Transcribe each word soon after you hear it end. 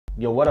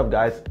Yo, what up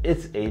guys?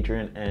 It's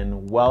Adrian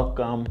and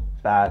welcome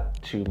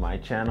back to my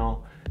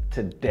channel.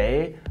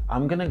 Today,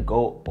 I'm gonna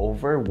go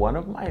over one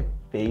of my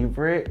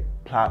favorite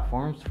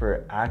platforms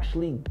for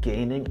actually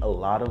gaining a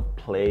lot of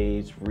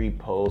plays,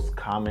 reposts,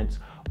 comments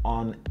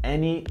on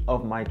any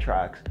of my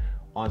tracks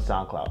on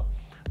SoundCloud.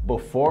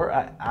 Before,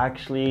 I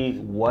actually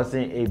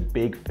wasn't a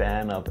big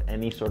fan of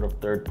any sort of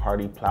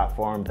third-party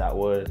platform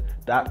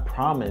that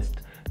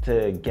promised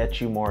to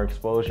get you more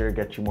exposure,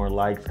 get you more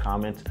likes,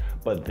 comments,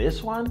 but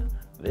this one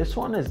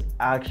is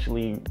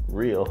actually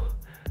real.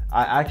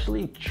 I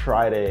actually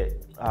tried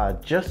it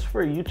just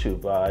for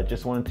YouTube. I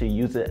just wanted to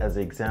use it as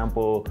an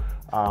example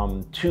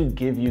to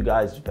give you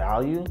guys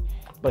value.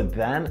 But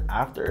then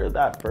after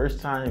that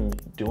first time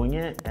doing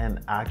it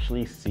and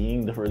actually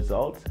seeing the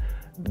results,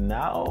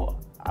 now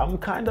I'm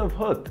kind of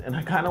hooked and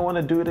I kind of want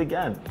to do it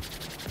again.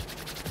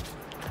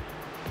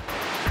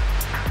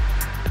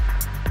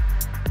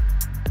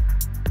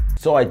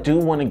 So I do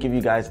want to give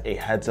you guys a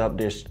heads up.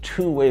 There's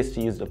two ways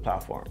to use the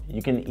platform.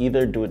 You can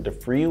either do it the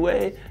free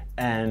way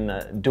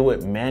and do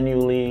it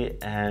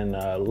manually and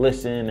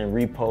listen and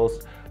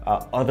repost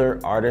other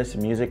artists'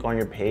 music on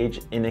your page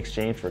in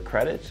exchange for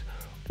credits,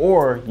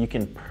 or you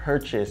can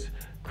purchase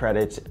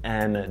credits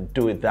and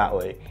do it that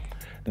way.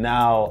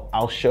 Now,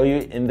 I'll show you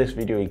in this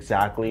video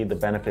exactly the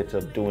benefits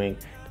of doing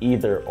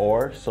either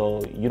or,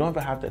 so you don't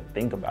even have to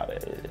think about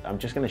it. I'm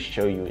just gonna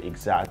show you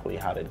exactly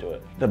how to do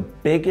it. The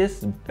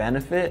biggest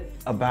benefit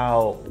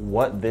about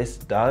what this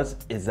does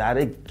is that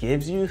it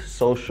gives you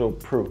social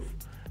proof.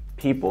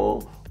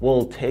 People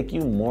will take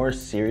you more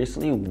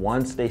seriously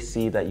once they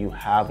see that you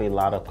have a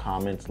lot of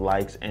comments,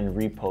 likes, and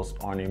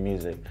reposts on your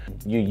music.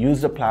 You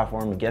use the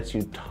platform, it gets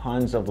you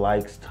tons of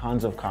likes,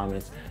 tons of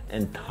comments,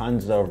 and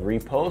tons of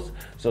reposts.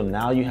 So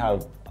now you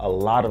have a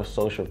lot of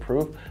social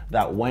proof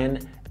that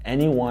when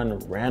anyone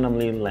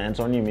randomly lands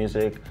on your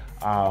music,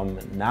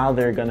 now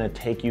they're gonna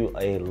take you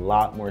a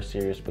lot more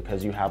serious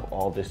because you have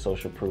all this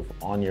social proof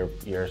on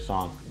your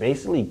song.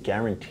 Basically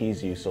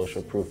guarantees you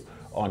social proof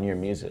on your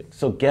music.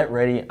 So get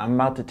ready, I'm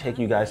about to take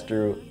you guys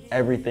through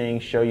everything,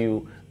 show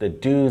you the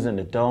do's and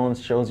the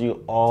don'ts, shows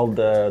you all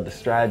the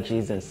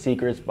strategies and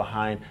secrets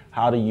behind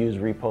how to use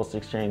Repost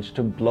Exchange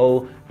to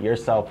blow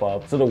yourself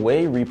up. So the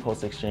way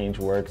Repost Exchange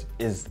works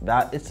is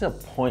that it's a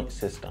point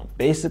system.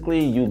 Basically,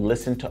 you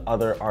listen to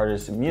other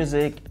artists'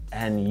 music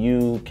and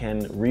you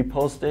can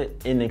repost it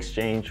in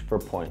exchange for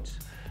points.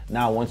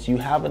 Now, once you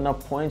have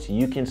enough points,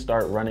 you can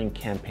start running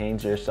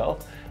campaigns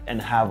yourself and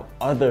have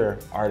other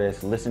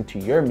artists listen to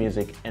your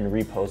music and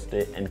repost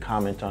it and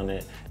comment on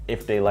it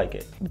if they like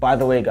it. By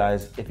the way,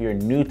 guys, if you're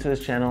new to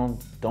this channel,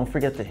 don't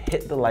forget to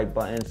hit the like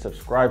button,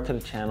 subscribe to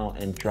the channel,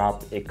 and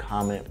drop a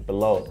comment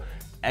below.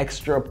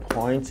 Extra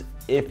points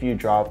if you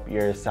drop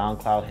your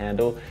SoundCloud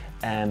handle,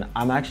 and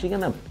I'm actually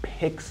gonna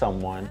pick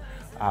someone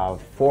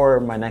for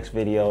my next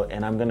video,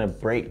 and I'm gonna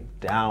break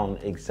down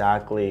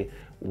exactly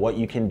what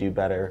you can do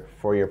better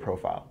for your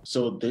profile.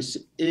 So this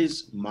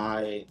is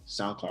my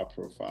SoundCloud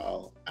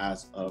profile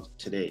as of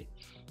today.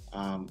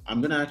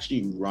 I'm gonna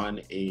actually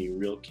run a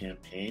real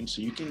campaign,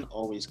 so you can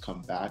always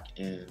come back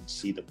and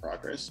see the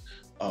progress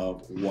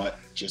of what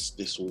just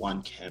this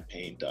one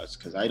campaign does,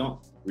 because I don't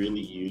really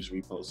use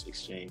Repost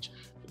Exchange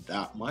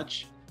that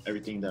much.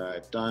 Everything that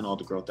I've done, all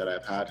the growth that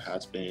I've had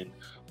has been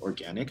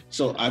organic.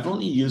 So I've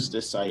only used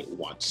this site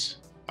once.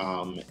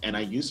 And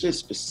I used it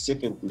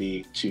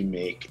specifically to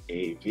make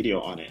a video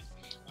on it.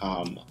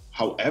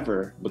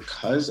 However,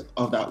 because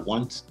of that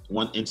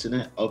one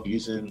incident of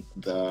using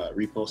the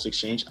Repost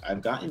Exchange,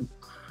 I've gotten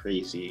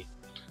crazy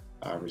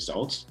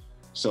results.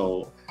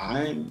 So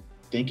I'm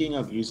thinking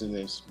of using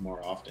this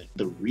more often.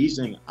 The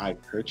reason I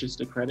purchased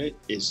the credit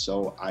is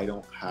so I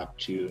don't have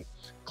to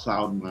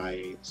cloud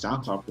my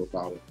SoundCloud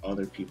profile with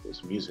other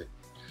people's music.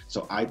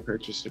 So I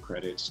purchased the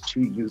credits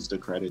to use the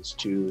credits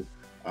to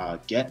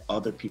get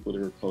other people to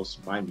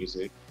repost my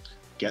music,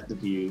 get the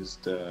views,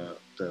 the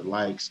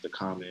likes, the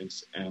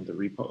comments, and the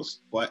reposts,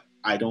 but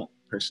I don't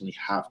personally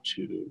have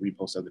to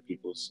repost other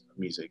people's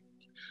music.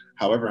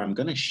 However, I'm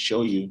gonna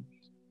show you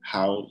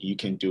how you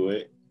can do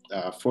it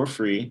for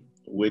free,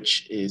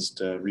 which is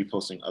the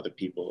reposting other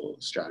people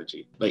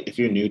strategy. Like if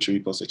you're new to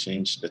Repost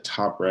Exchange, the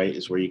top right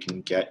is where you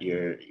can get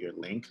your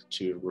link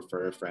to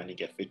refer a friend and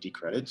get 50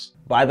 credits.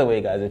 By the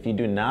way, guys, if you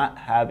do not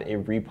have a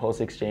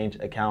Repost Exchange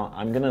account,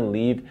 I'm gonna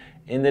leave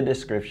in the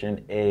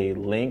description a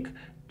link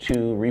to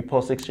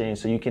Repost Exchange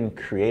so you can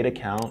create an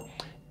account.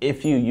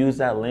 If you use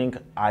that link,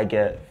 I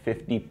get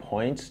 50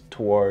 points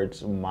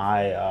towards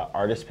my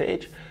artist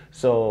page.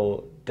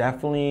 So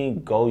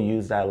definitely go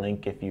use that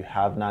link if you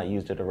have not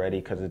used it already,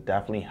 because it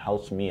definitely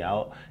helps me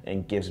out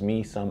and gives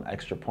me some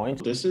extra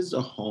points. This is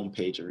the home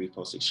page of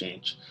Repost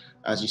Exchange.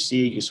 As you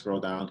see, you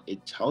scroll down,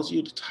 it tells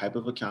you the type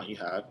of account you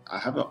have. I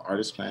have an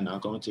artist plan. I'm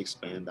going to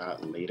expand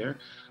that later.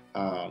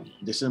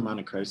 This is the amount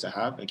of credits I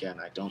have. Again,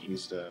 I don't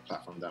use the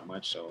platform that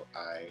much, so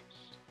I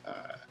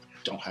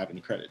don't have any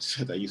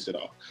credits. I used it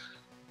all.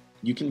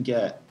 you can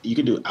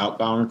do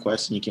outbound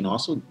requests, and you can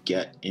also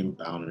get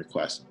inbound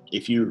requests.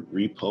 If you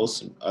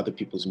repost other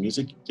people's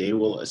music, they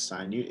will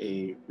assign you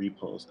a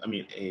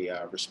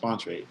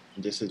response rate.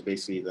 And this is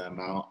basically the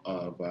amount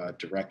of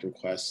direct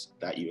requests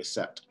that you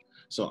accept.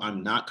 So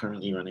I'm not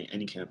currently running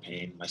any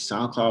campaign. My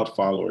SoundCloud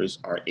followers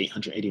are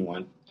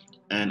 881,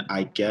 and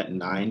I get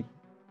nine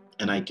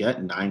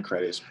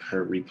credits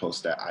per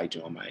repost that I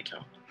do on my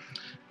account.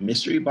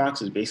 Mystery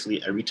box is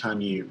basically every time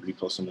you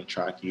repost on the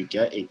track, you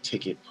get a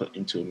ticket put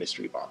into a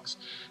mystery box.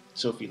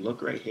 So if you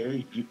look right here,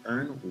 you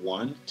earn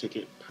 1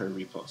 ticket per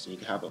repost, and you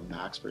can have a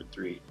max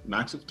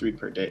of 3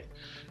 per day.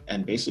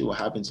 And basically what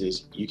happens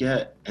is you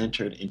get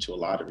entered into a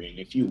lottery, and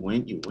if you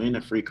win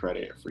a free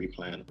credit, a free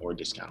plan, or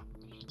discount.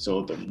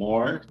 So the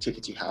more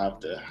tickets you have,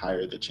 the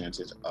higher the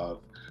chances of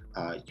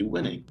you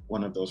winning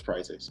one of those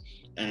prizes.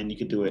 And you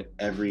can do it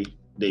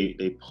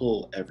they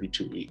pull every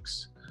 2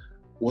 weeks.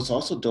 What's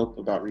also dope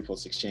about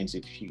Repost Exchange,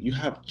 if you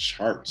have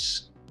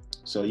charts,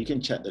 so you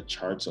can check the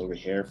charts over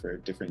here for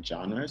different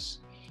genres,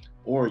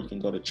 or you can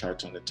go to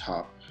charts on the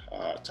top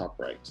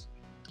right.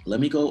 Let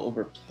me go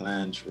over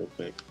plans real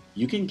quick.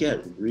 You can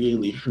get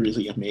really,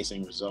 really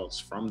amazing results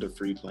from the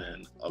free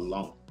plan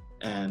alone.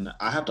 And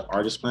I have the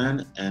artist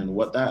plan, and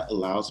what that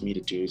allows me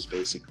to do is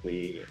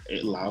basically,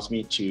 it allows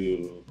me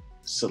to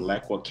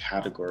select what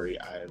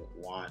category I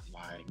want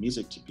my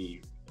music to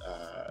be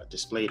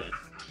displayed in.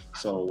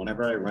 So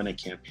whenever I run a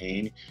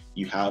campaign,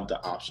 you have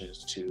the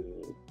options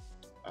to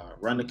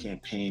run a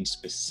campaign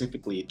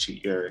specifically to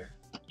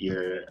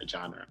your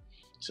genre.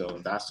 So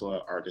that's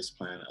what artist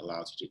plan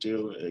allows you to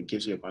do. It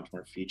gives you a bunch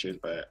more features,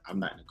 but I'm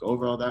not going to go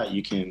over all that.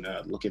 You can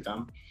look at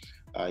them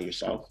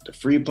yourself. The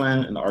free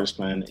plan and the artist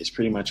plan is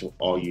pretty much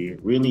all you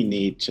really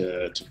need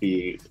to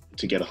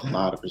get a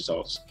lot of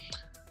results.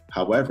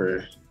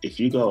 However, if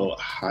you go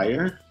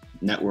higher,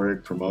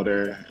 network,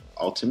 promoter,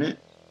 ultimate,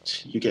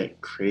 you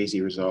get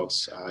crazy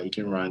results. You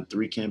can run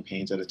 3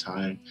 campaigns at a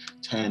time,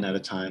 10 at a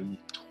time,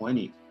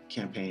 20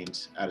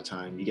 campaigns at a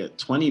time. You get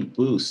 20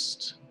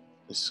 boosts.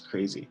 This is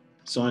crazy.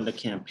 So in the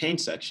campaign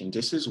section,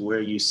 this is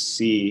where you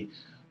see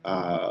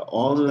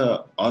all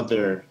the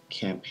other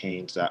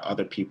campaigns that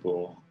other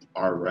people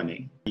are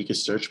running. You can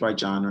search by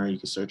genre, you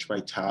can search by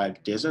tag.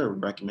 There's a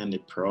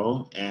recommended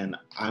pro, and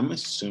I'm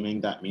assuming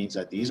that means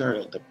that these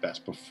are the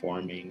best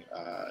performing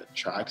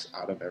tracks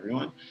out of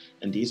everyone.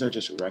 And these are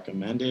just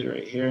recommended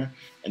right here.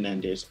 And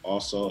then there's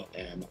also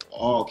an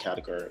all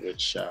category,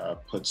 which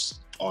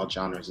puts all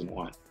genres in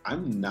one.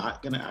 I'm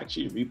not gonna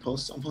actually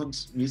repost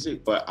someone's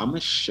music, but I'm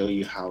gonna show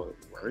you how it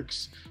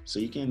works. So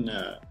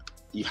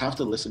you have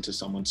to listen to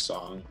someone's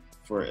song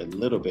for a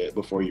little bit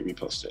before you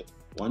repost it.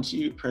 Once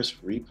you press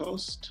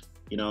repost,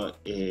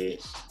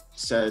 it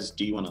says,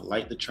 do you want to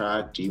like the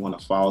track? Do you want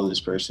to follow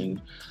this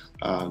person?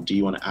 Do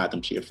you want to add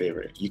them to your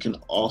favorite? You can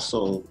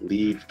also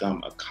leave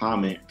them a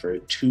comment for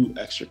 2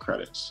 extra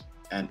credits.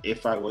 And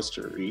if I was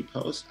to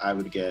repost, I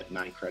would get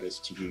 9 credits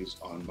to use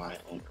on my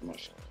own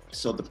promotion.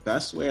 So the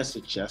best way I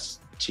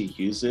suggest to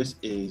use this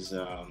is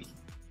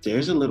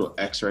there's a little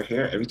X right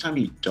here. Every time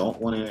you don't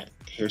want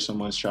to hear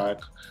someone's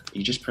track,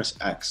 you just press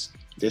X.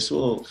 This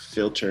will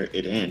filter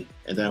it in.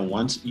 And then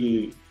once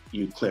you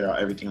clear out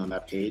everything on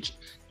that page,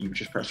 you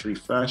just press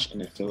refresh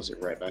and it fills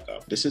it right back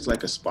up. This is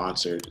like a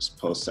sponsored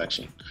post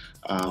section.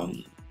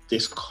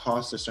 This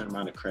costs a certain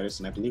amount of credits,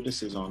 and I believe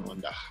this is on one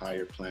of the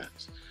higher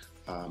plans.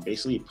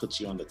 Basically, it puts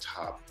you on the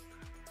top.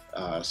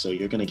 So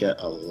you're going to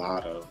get a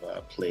lot of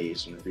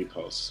plays and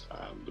reposts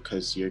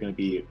because you're going to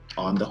be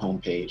on the home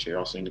page. You're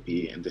also going to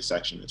be in this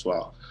section as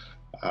well.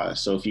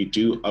 So if you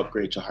do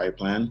upgrade to a higher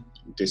plan,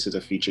 this is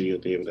a feature you'll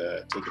be able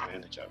to take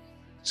advantage of.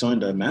 So in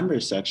the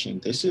members section,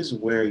 this is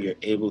where you're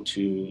able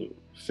to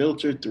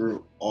filter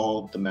through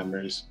all the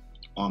members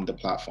on the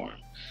platform.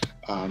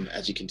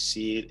 As you can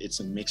see,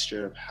 it's a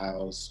mixture of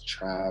house,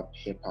 trap,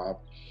 hip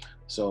hop.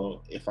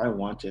 So if I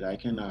wanted, I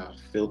can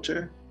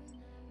filter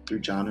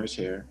through genres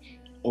here,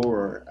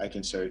 or I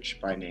can search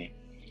by name,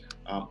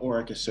 or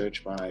I can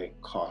search by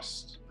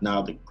cost.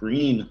 Now the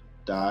green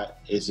dot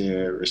is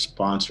a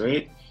response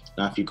rate.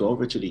 Now, if you go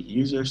over to the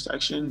user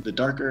section, the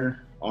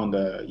darker on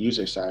the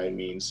user side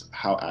means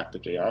how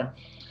active they are.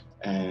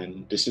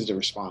 And this is the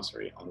response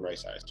rate on the right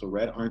side. So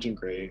red, orange, and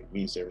gray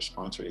means their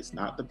response rate is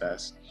not the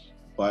best,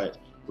 but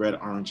red,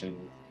 orange, and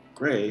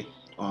gray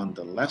on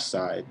the left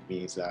side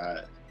means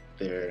that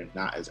they're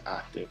not as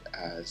active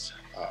as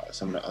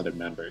some of the other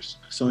members.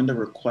 So in the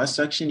request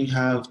section, you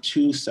have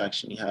 2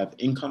 sections. You have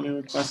incoming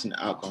requests and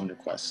outgoing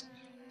requests.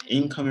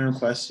 Incoming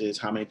requests is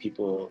how many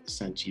people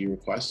sent you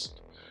requests.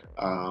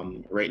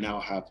 Right now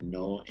I have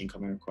no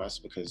incoming requests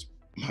because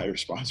my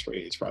response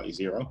rate is probably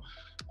 0.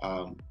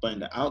 But in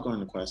the outgoing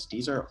requests,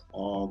 these are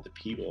all the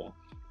people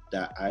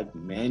that I've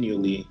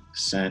manually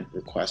sent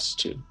requests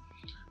to.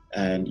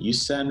 And you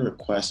send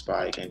requests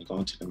by, again,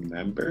 going to the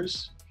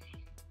members,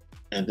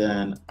 and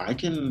then I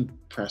can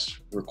press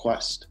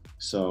request.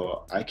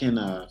 So I can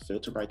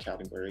filter by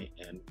category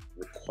and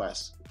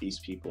request these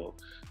people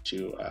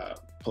to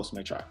post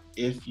my track.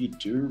 If you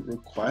do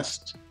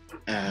request,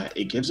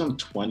 it gives them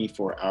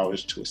 24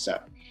 hours to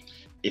accept.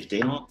 If they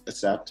don't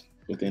accept,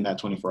 within that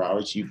 24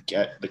 hours, you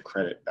get the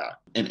credit back.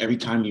 And every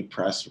time you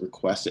press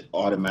request, it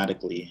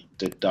automatically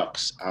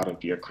deducts out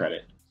of your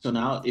credit. So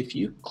now if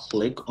you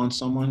click on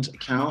someone's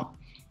account,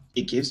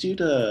 it gives you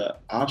the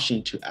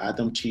option to add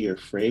them to your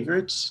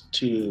favorites,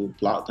 to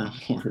block them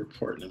or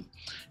report them.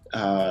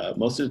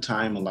 Most of the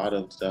time, a lot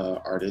of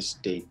the artists,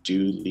 they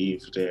do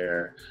leave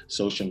their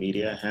social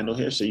media handle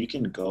here, so you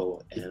can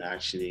go and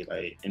actually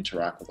like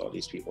interact with all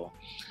these people.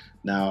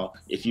 Now,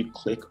 if you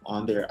click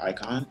on their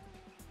icon,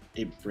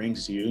 it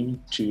brings you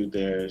to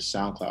their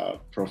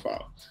SoundCloud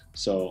profile.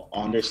 So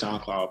on their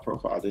SoundCloud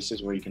profile, this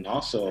is where you can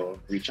also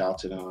reach out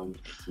to them,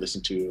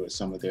 listen to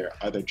some of their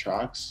other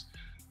tracks,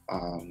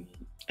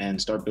 and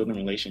start building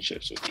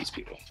relationships with these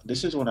people.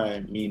 This is what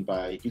I mean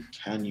by you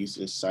can use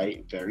this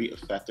site very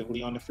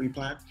effectively on the free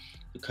plan,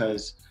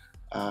 because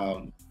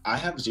I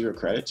have 0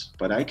 credits,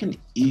 but I can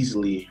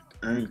easily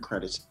earn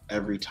credits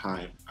every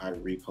time I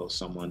repost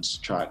someone's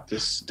track.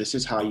 This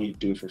is how you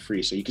do it for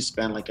free. So you can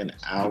spend like an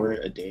hour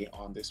a day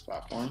on this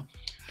platform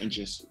and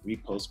just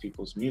repost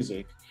people's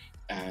music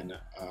and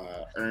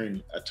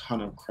earn a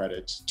ton of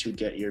credits to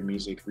get your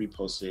music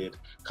reposted,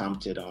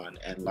 commented on,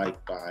 and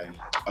liked by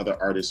other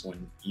artists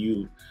when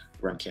you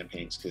run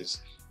campaigns.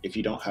 Because if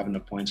you don't have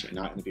enough points, you're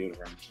not going to be able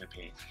to run a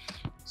campaign.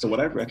 So what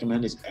I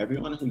recommend is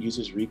everyone who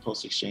uses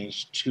Repost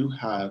Exchange to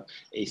have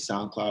a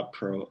SoundCloud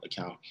Pro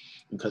account,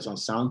 because on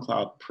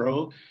SoundCloud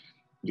Pro,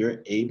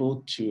 you're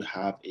able to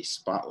have a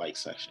spotlight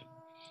section.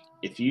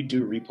 If you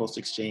do Repost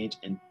Exchange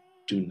and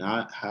do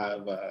not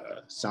have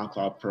a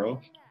SoundCloud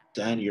Pro,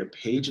 then your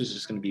page is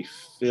just going to be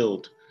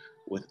filled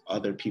with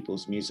other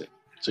people's music.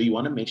 So you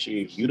want to make sure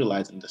you're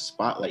utilizing the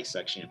spotlight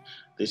section.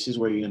 This is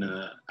where you're going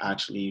to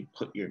actually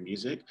put your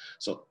music.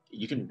 So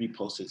you can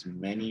repost as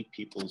many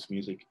people's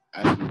music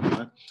as you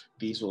want.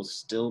 These will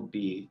still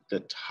be the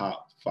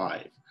top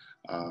 5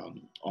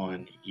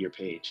 on your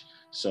page.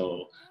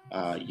 So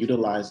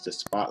utilize the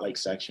spotlight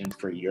section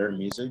for your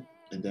music,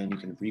 and then you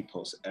can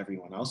repost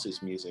everyone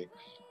else's music,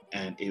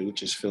 and it would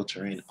just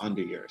filter in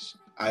under yours.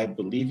 I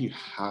believe you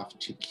have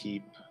to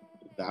keep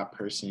that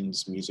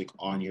person's music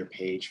on your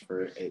page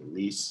for at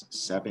least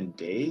 7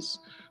 days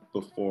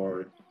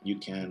before you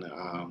can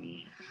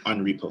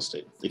unrepost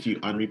it. If you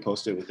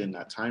unrepost it within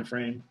that time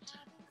frame,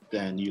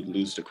 then you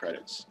lose the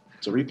credits.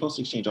 So Repost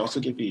Exchange also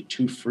gives you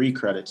 2 free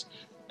credits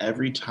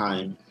every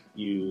time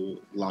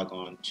you log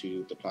on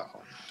to the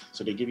platform.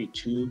 So they give you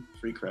 2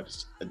 free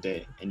credits a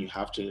day, and you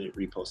have to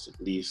repost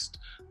at least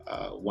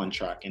 1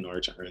 track in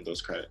order to earn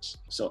those credits.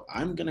 So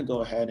I'm gonna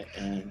go ahead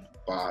and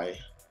buy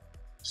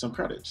some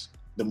credits.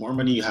 The more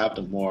money you have,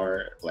 the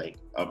more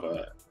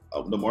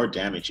the more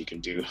damage you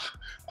can do.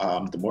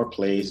 The more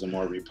plays, the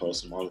more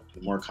reposts,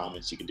 the more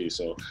comments you can do.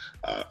 So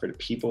for the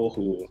people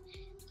who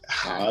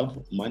have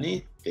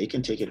money, they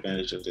can take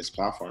advantage of this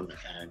platform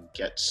and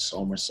get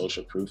so much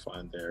social proof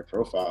on their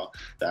profile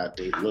that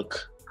they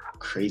look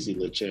crazy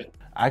legit.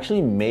 I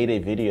actually made a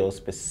video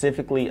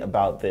specifically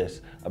about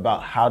this,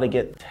 about how to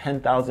get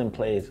 10,000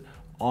 plays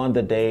on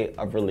the day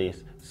of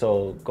release.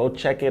 So go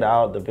check it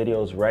out. The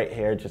video is right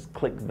here. Just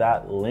click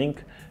that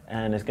link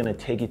and it's gonna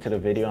take you to the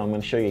video. I'm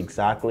gonna show you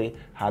exactly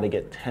how to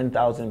get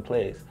 10,000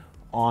 plays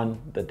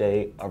on the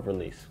day of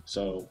release.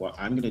 So what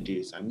I'm gonna do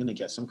is I'm gonna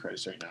get some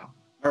credits right now.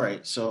 All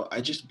right, so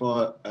I just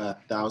bought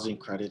 1,000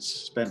 credits,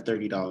 spent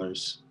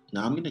 $30.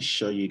 Now I'm gonna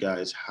show you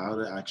guys how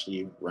to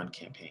actually run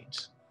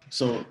campaigns.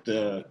 So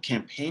the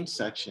campaign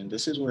section,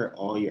 this is where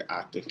all your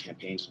active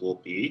campaigns will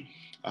be.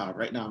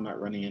 Right now I'm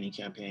not running any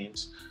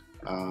campaigns.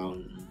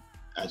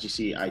 As you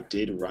see, I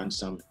did run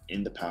some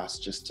in the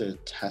past just to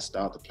test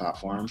out the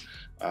platform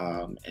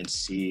and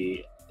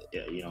see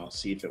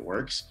if it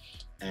works.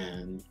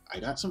 And I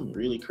got some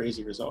really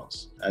crazy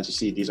results. As you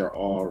see, these are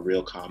all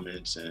real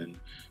comments and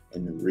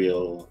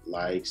real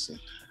likes and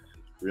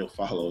real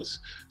follows.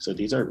 So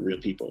these are real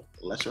people.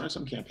 Let's run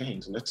some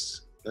campaigns.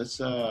 Let's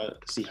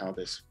see how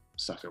this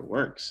sucker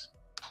works.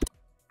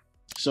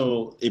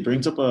 So it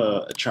brings up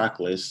a track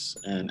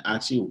list and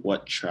asks you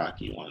what track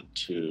you want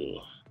to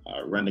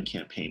run the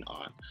campaign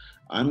on.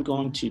 I'm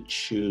going to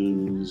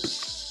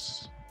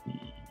choose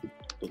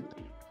Believe.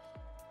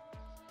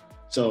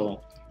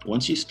 So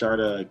once you start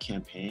a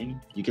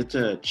campaign, you get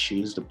to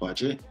choose the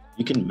budget.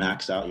 You can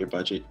max out your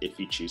budget if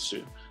you choose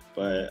to,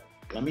 but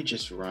let me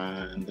just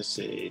run, let's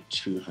say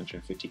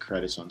 250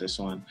 credits on this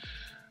one.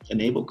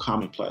 Enable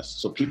Comment Plus.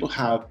 So people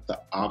have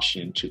the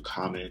option to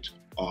comment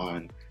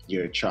on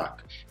your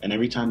track. And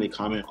every time they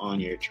comment on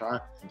your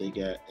track, they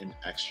get an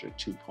extra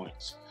 2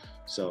 points.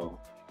 So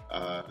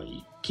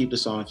you keep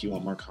this on if you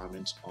want more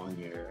comments on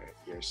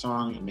your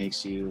song. It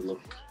makes you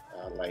look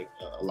like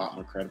a lot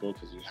more credible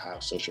because you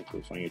have social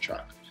proof on your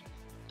track.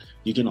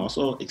 You can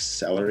also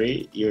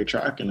accelerate your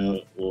track, and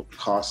it will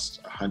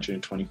cost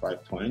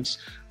 125 points,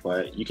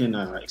 but you can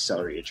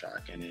accelerate your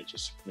track and it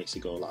just makes it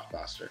go a lot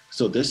faster.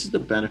 So this is the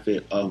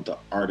benefit of the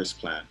artist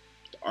plan.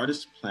 The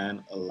artist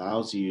plan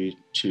allows you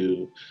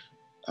to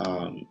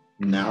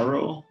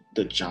narrow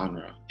the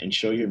genre and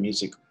show your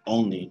music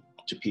only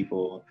to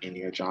people in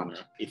your genre.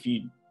 If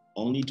you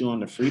only do on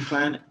the free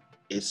plan,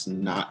 it's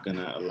not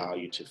gonna allow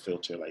you to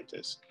filter like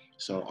this.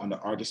 So on the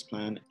artist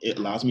plan, it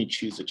allows me to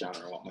choose the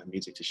genre I want my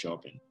music to show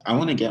up in. I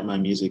want to get my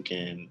music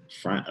in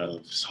front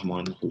of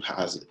someone who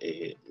has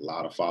a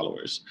lot of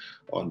followers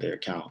on their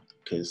account,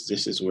 because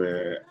this is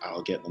where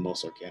I'll get the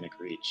most organic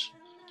reach.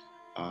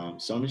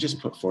 So let me just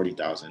put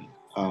 40,000.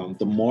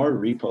 The more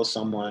reposts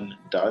someone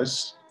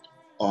does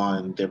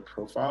on their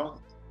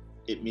profile,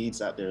 it means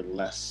that they're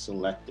less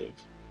selective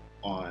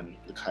on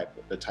the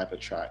type of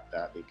track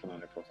that they put on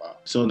their profile.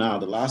 So now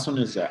the last one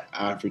is the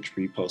average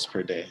repost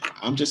per day.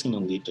 I'm just gonna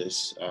leave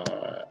this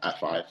at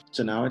 5.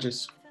 So now I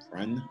just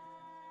run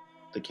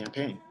the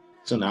campaign.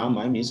 So now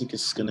my music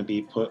is gonna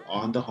be put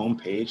on the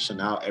homepage. So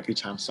now every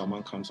time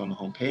someone comes on the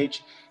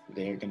homepage,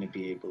 they're gonna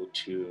be able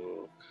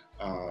to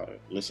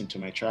listen to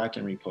my track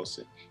and repost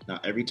it.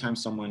 Now every time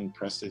someone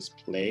presses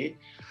play,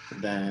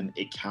 then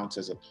it counts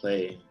as a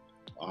play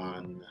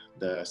on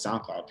the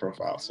SoundCloud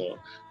profile. So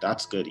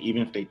that's good.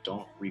 Even if they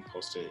don't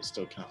repost it, it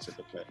still counts as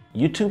a play.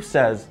 YouTube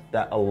says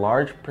that a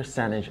large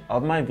percentage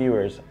of my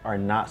viewers are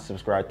not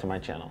subscribed to my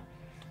channel.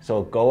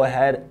 So go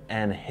ahead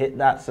and hit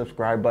that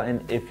subscribe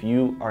button if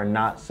you are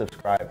not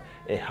subscribed.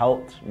 It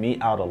helps me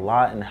out a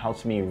lot and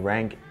helps me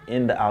rank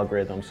in the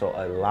algorithm so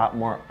a lot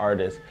more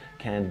artists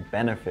can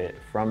benefit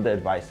from the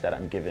advice that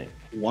I'm giving.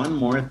 One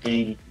more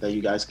thing that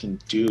you guys can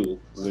do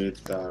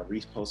with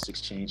Repost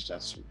Exchange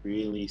that's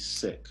really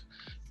sick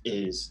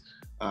is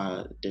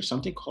there's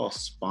something called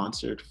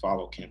sponsored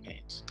follow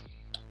campaigns.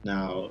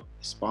 Now,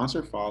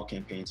 sponsored follow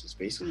campaigns is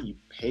basically you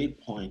pay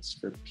points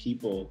for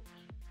people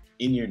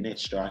in your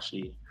niche to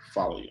actually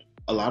follow you.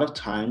 A lot of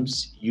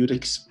times you'd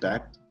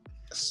expect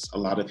a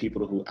lot of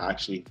people who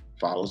actually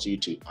follows you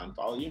to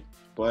unfollow you,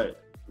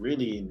 but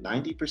really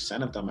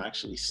 90% of them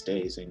actually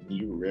stays and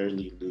you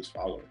rarely lose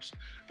followers,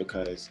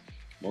 because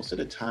most of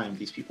the time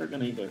these people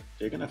are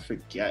they're gonna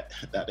forget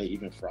that they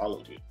even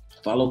followed you.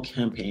 Follow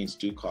campaigns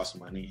do cost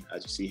money,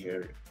 as you see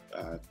here,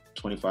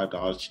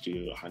 $25 to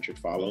do 100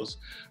 follows.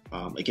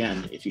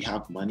 Again, if you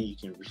have money, you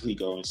can really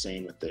go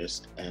insane with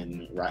this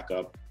and rack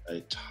up a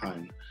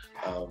ton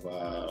of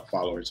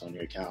followers on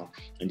your account.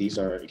 And these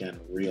are, again,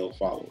 real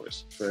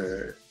followers.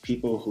 For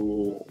people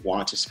who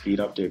want to speed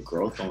up their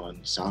growth on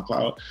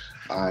SoundCloud,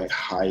 I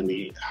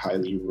highly,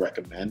 highly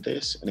recommend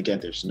this. And again,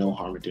 there's no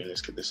harm in doing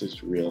this because this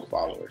is real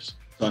followers.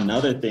 So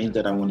another thing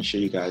that I want to show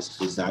you guys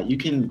is that you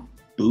can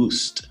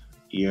boost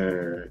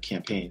your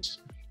campaigns.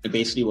 And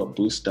basically what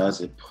Boost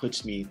does, it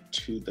puts me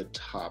to the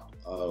top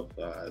of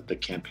the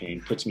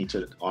campaign, puts me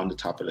on the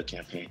top of the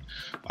campaign.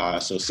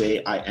 So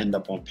say I end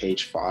up on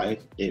page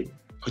 5, it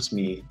puts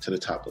me to the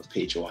top of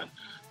page 1.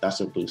 That's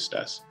what Boost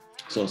does.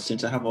 So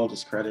since I have all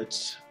these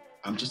credits,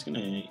 I'm just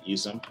gonna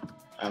use them.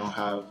 I don't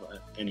have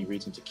any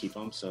reason to keep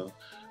them, so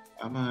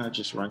I'm gonna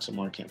just run some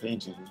more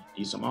campaigns and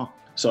use them all.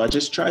 So I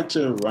just tried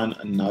to run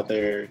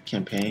another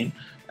campaign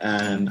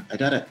and I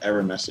got an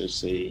error message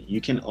saying you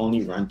can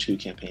only run 2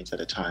 campaigns at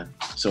a time.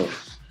 So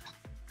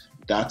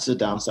that's the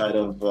downside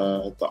of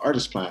the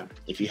artist plan.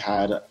 If you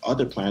had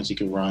other plans, you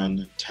could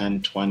run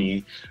 10,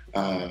 20,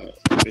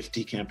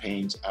 50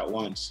 campaigns at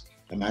once.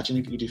 Imagine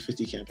if you could do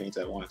 50 campaigns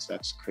at once.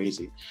 That's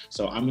crazy.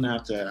 So I'm gonna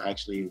have to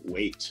actually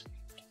wait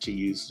to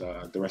use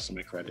the rest of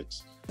my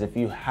credits. If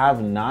you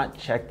have not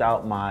checked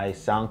out my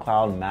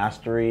SoundCloud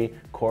Mastery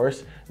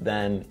course,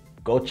 then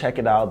go check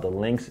it out. The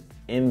link's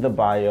in the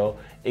bio.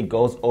 It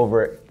goes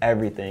over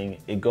everything.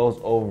 It goes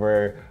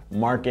over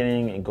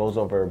marketing, it goes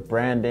over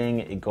branding,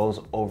 it goes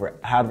over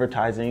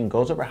advertising, it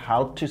goes over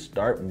how to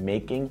start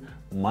making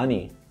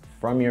money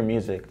from your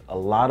music. A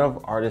lot of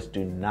artists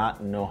do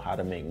not know how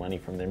to make money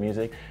from their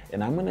music,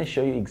 and I'm gonna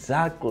show you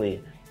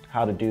exactly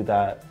how to do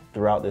that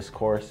throughout this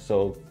course.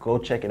 So go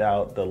check it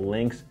out. The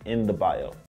link's in the bio.